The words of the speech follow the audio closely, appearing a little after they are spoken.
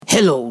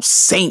Hello,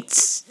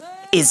 saints.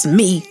 It's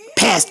me,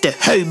 Pastor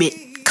Herbert,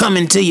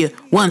 coming to you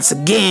once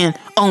again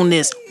on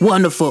this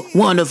wonderful,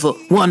 wonderful,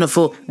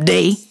 wonderful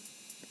day.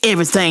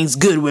 Everything's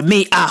good with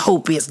me. I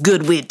hope it's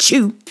good with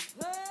you.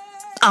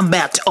 I'm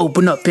about to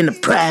open up in a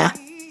prayer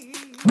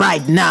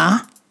right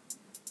now.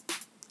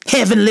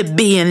 Heavenly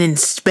being in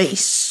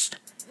space,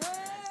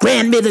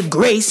 grant me the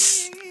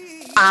grace.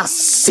 I'll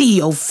see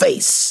your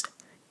face.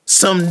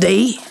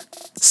 Someday,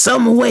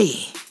 some way,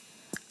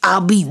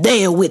 I'll be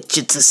there with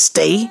you to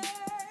stay.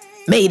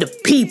 May the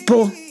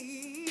people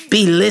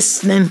be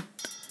listening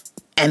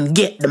and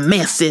get the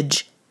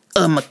message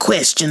of my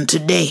question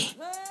today.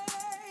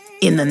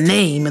 In the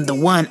name of the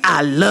one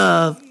I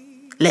love,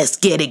 let's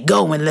get it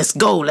going. Let's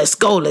go, let's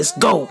go, let's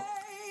go.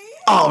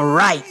 All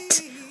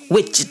right,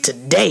 with you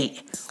today,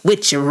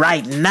 with you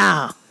right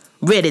now,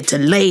 ready to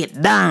lay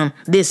it down,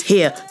 this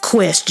here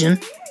question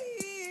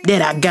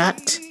that I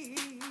got.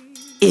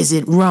 Is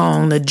it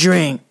wrong to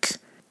drink?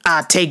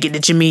 I take it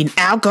that you mean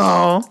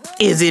alcohol.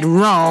 Is it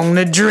wrong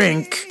to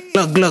drink?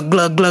 Glug, glug,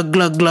 glug, glug,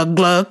 glug, glug,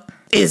 glug.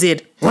 Is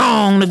it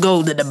wrong to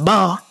go to the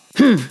bar?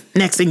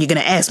 Next thing you're gonna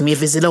ask me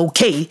if is it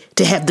okay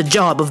to have the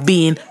job of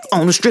being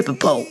on a stripper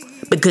pole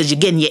because you're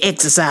getting your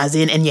exercise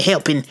in and you're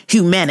helping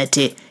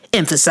humanity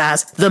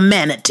emphasize the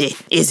manatee.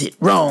 Is it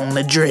wrong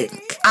to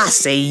drink? I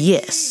say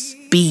yes.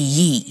 Be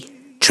ye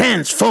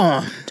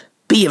transformed.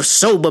 Be of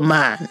sober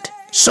mind.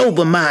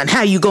 Sober mind.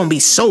 How you gonna be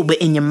sober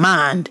in your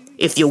mind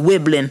if you're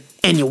wibbling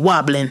and you're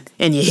wobbling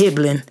and you're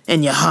hibbling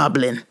and you're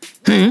hobbling?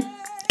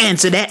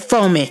 Answer that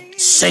for me,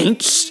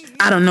 saints.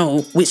 I don't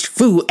know which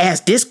fool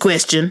asked this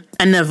question.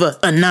 Another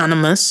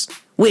anonymous.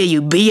 Where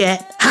you be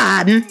at?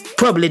 Hiding.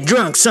 Probably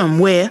drunk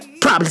somewhere.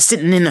 Probably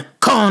sitting in a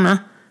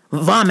corner,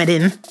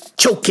 vomiting,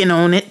 choking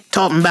on it,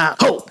 talking about,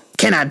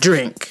 can I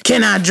drink?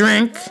 Can I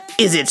drink?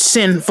 Is it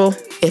sinful?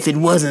 If it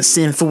wasn't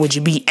sinful, would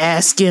you be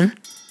asking?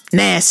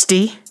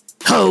 Nasty?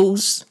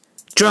 Hoes?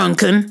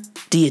 Drunken?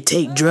 Do you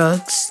take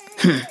drugs?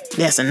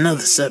 That's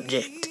another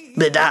subject.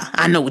 But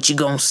I know what you're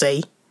gonna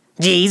say.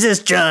 Jesus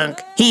drunk.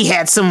 He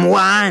had some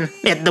wine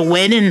at the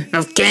wedding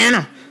of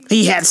Cana.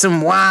 He had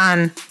some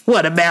wine.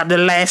 What about the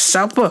Last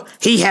Supper?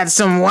 He had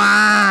some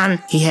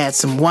wine. He had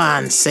some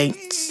wine,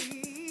 saints.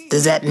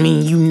 Does that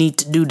mean you need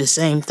to do the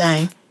same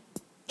thing?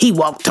 He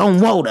walked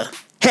on water.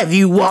 Have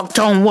you walked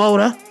on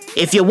water?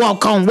 If you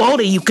walk on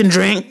water, you can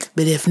drink.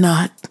 But if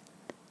not,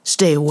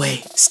 stay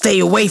away. Stay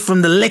away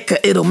from the liquor.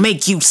 It'll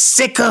make you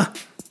sicker.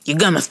 You're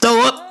gonna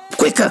throw up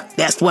quicker.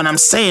 That's what I'm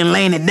saying,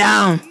 laying it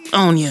down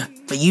on you.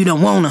 But you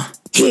don't wanna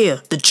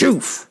hear the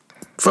truth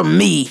from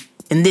me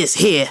in this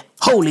here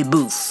holy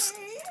booth.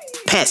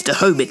 Pastor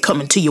Herbert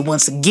coming to you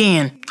once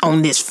again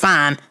on this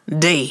fine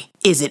day.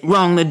 Is it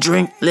wrong to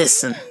drink?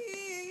 Listen,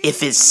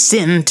 if it's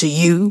sin to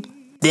you,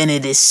 then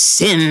it is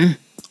sin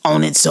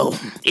on its own.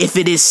 If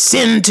it is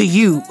sin to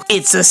you,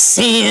 it's a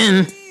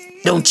sin.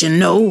 Don't you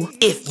know?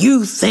 If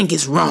you think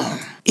it's wrong,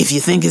 if you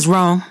think it's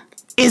wrong,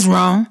 it's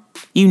wrong.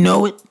 You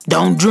know it.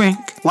 Don't drink.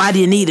 Why do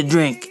you need a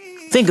drink?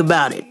 Think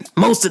about it.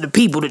 Most of the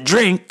people that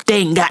drink, they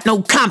ain't got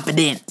no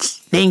confidence.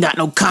 They ain't got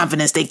no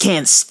confidence. They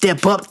can't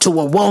step up to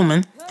a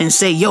woman and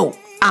say, yo,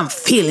 I'm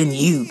feeling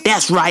you.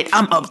 That's right.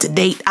 I'm up to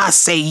date. I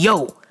say,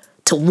 yo,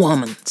 to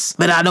womans.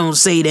 But I don't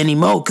say it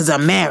anymore because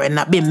I'm married and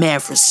I've been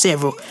married for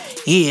several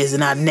years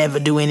and I never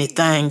do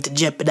anything to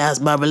jeopardize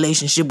my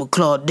relationship with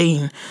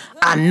Claudine.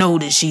 I know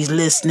that she's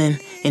listening.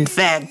 In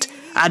fact,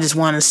 I just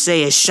want to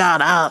say a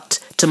shout out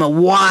to my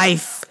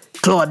wife,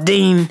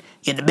 Claudine.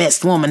 You're the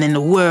best woman in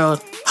the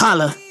world.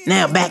 Holla.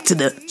 Now back to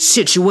the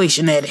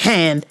situation at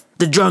hand.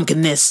 The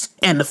drunkenness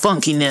and the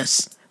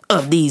funkiness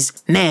of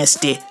these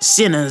nasty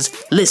sinners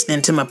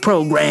listening to my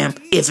program.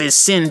 If it's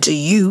sin to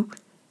you,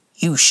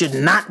 you should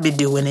not be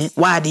doing it.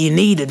 Why do you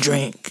need a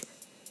drink?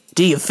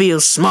 Do you feel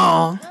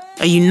small?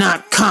 Are you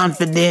not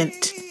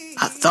confident?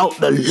 I thought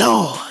the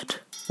Lord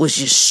was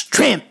your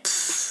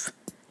strength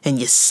and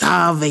your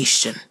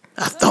salvation.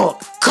 I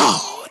thought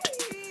God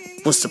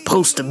was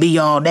supposed to be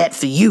all that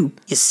for you.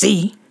 You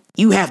see,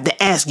 you have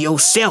to ask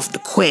yourself the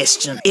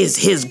question, is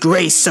his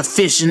grace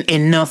sufficient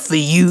enough for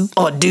you?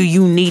 Or do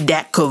you need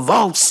that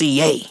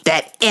Courvoisier,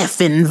 that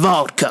effing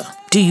vodka?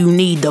 Do you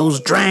need those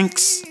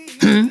drinks?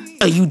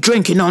 Are you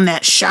drinking on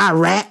that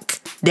Chirac?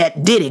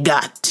 That Diddy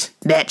got?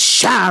 That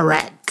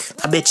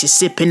Chirac? I bet you're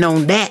sipping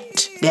on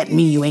that. That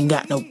mean you ain't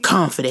got no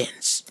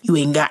confidence. You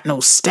ain't got no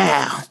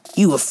style.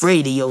 You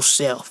afraid of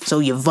yourself. So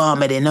you're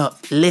vomiting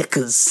up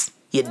liquors.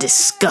 You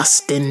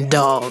disgusting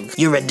dog.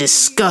 You're a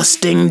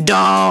disgusting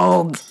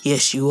dog.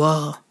 Yes, you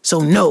are.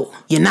 So no,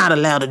 you're not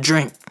allowed to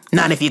drink.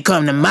 Not if you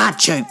come to my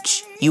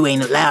church. You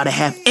ain't allowed to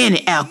have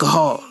any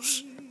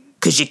alcohols.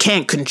 'Cause you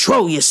can't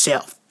control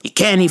yourself. You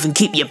can't even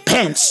keep your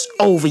pants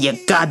over your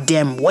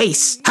goddamn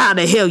waist. How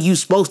the hell you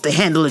supposed to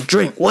handle a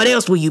drink? What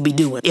else will you be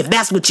doing? If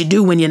that's what you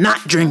do when you're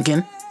not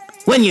drinking.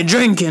 When you're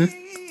drinking,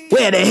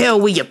 where the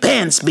hell will your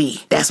pants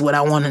be? That's what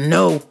I want to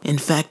know. In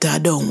fact, I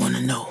don't want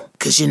to know.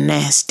 'Cause you're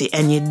nasty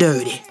and you're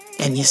dirty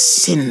and you're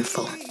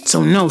sinful.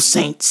 So no,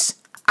 saints,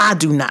 I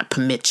do not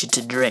permit you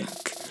to drink.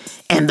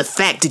 And the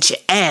fact that you're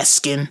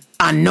asking,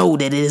 I know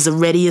that it is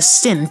already a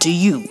sin to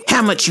you.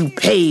 How much you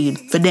paid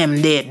for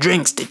them there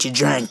drinks that you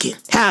drinking?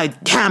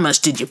 How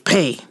much did you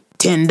pay?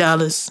 $10?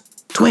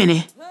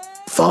 $20?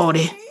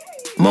 $40?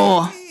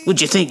 More? Would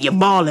you think you're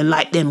balling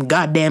like them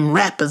goddamn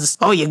rappers?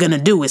 All you're gonna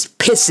do is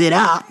piss it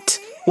out.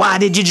 Why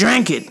did you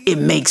drink it? It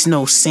makes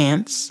no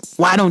sense.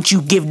 Why don't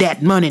you give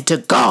that money to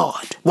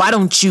God? Why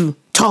don't you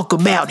talk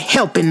about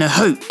helping the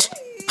hurt?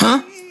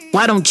 Huh?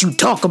 Why don't you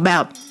talk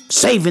about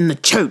saving the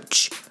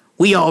church?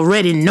 We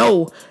already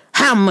know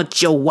how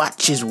much your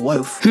watch is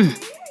worth.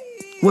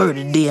 Word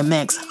of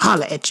DMX,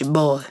 holla at your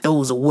boy.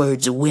 Those are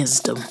words of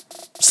wisdom.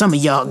 Some of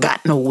y'all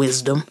got no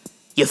wisdom.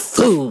 You're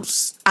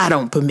fools. I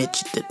don't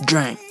permit you to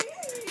drink.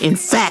 In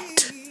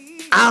fact,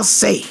 I'll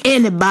say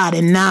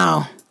anybody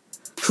now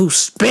who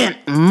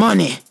spent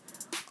money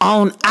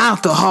on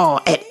alcohol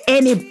at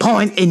any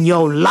point in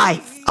your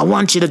life, I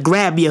want you to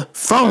grab your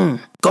phone.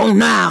 Go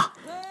now.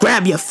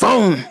 Grab your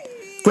phone.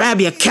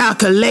 Grab your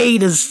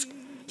calculators.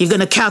 You're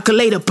going to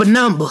calculate up a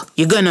number.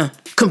 You're going to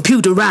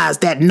computerize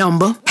that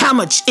number. How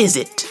much is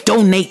it?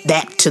 Donate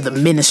that to the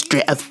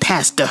ministry of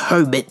Pastor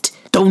Herbert.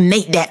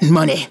 Donate that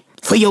money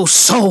for your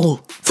soul.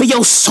 For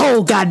your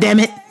soul,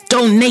 goddammit.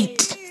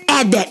 Donate.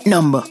 Add that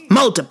number.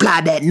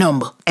 Multiply that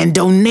number. And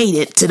donate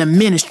it to the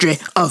ministry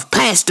of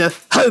Pastor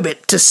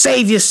Herbert to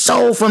save your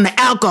soul from the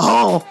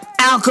alcohol.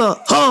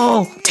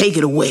 Alcohol. Take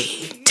it away.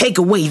 Take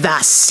away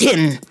thy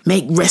sin.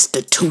 Make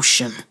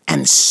restitution.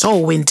 And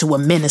sow into a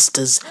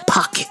minister's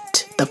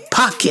pocket. The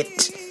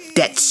pocket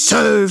that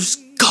serves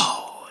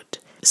God.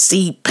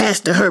 See,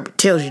 Pastor Herbert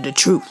tells you the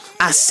truth.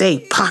 I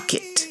say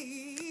pocket.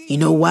 You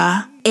know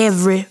why?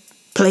 Every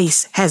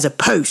place has a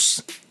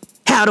purse.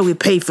 How do we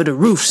pay for the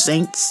roof,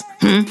 saints?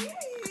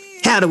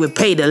 How do we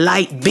pay the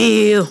light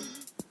bill?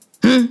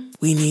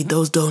 We need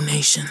those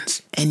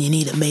donations. And you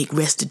need to make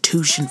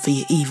restitution for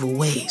your evil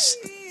ways.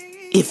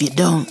 If you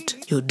don't,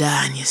 you'll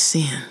die in your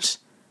sins.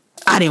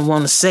 I didn't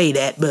want to say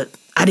that, but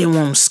I didn't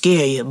want to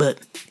scare you, but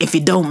if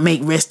you don't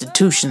make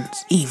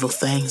restitutions, evil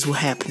things will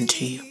happen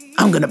to you.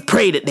 I'm going to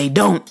pray that they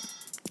don't,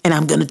 and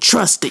I'm going to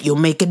trust that you'll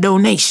make a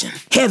donation.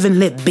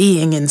 Heavenly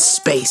being in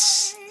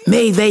space,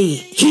 may they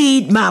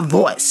heed my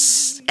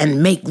voice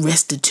and make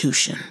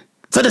restitution.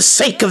 For the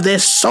sake of their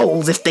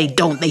souls, if they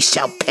don't, they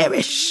shall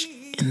perish.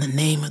 In the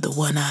name of the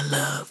one I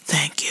love,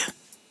 thank you.